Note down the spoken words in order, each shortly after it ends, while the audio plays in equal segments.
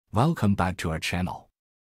Welcome back to our channel.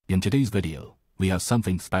 In today's video, we have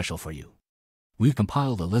something special for you. We've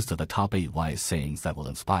compiled a list of the top 8 wise sayings that will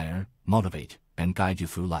inspire, motivate, and guide you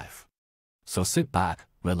through life. So sit back,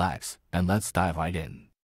 relax, and let's dive right in.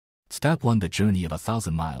 Step 1. The journey of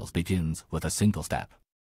 1,000 miles begins with a single step.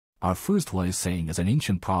 Our first wise saying is an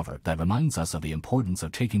ancient proverb that reminds us of the importance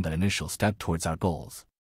of taking that initial step towards our goals.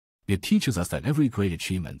 It teaches us that every great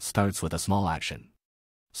achievement starts with a small action.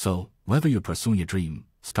 So, whether you're pursuing a dream,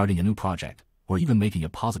 starting a new project, or even making a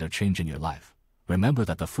positive change in your life, remember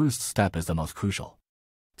that the first step is the most crucial.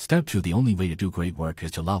 Step 2. The only way to do great work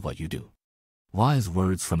is to love what you do. Wise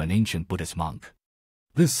words from an ancient Buddhist monk.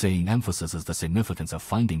 This saying emphasizes the significance of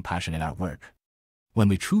finding passion in our work. When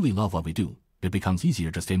we truly love what we do, it becomes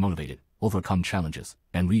easier to stay motivated, overcome challenges,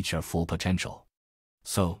 and reach our full potential.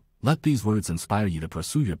 So, let these words inspire you to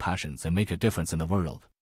pursue your passions and make a difference in the world.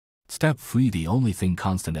 Step 3. The only thing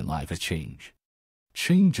constant in life is change.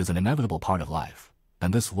 Change is an inevitable part of life,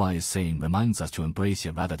 and this wise saying reminds us to embrace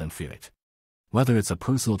it rather than fear it. Whether it's a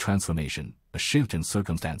personal transformation, a shift in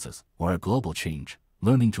circumstances, or a global change,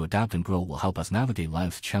 learning to adapt and grow will help us navigate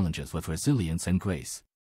life's challenges with resilience and grace.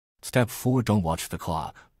 Step 4. Don't watch the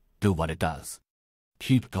clock. Do what it does.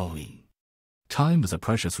 Keep going. Time is a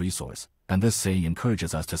precious resource, and this saying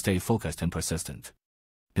encourages us to stay focused and persistent.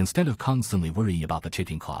 Instead of constantly worrying about the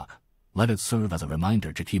ticking clock, let it serve as a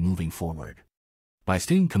reminder to keep moving forward. By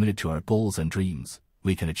staying committed to our goals and dreams,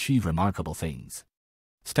 we can achieve remarkable things.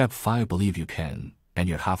 Step 5. Believe you can, and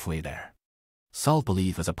you're halfway there.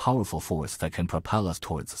 Self-belief is a powerful force that can propel us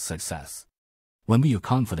towards success. When we have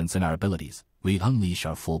confidence in our abilities, we unleash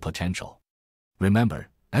our full potential. Remember,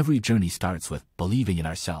 every journey starts with believing in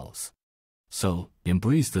ourselves. So,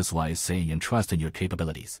 embrace this wise saying and trust in your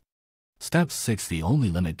capabilities. Step 6. The only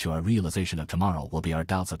limit to our realization of tomorrow will be our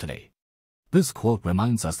doubts of today. This quote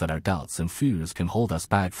reminds us that our doubts and fears can hold us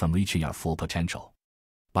back from reaching our full potential.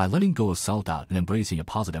 By letting go of self-doubt and embracing a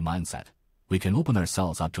positive mindset, we can open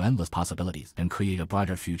ourselves up to endless possibilities and create a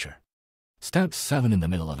brighter future. Step 7. In the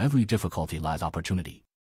middle of every difficulty lies opportunity.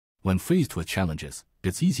 When faced with challenges,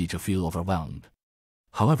 it's easy to feel overwhelmed.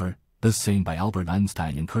 However, this saying by Albert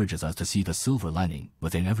Einstein encourages us to see the silver lining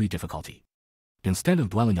within every difficulty. Instead of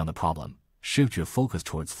dwelling on the problem, shift your focus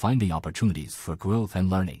towards finding opportunities for growth and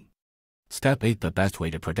learning. Step 8. The best way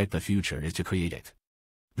to predict the future is to create it.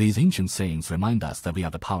 These ancient sayings remind us that we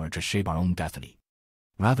have the power to shape our own destiny.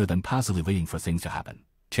 Rather than passively waiting for things to happen,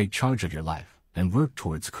 take charge of your life and work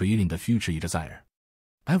towards creating the future you desire.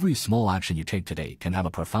 Every small action you take today can have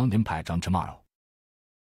a profound impact on tomorrow.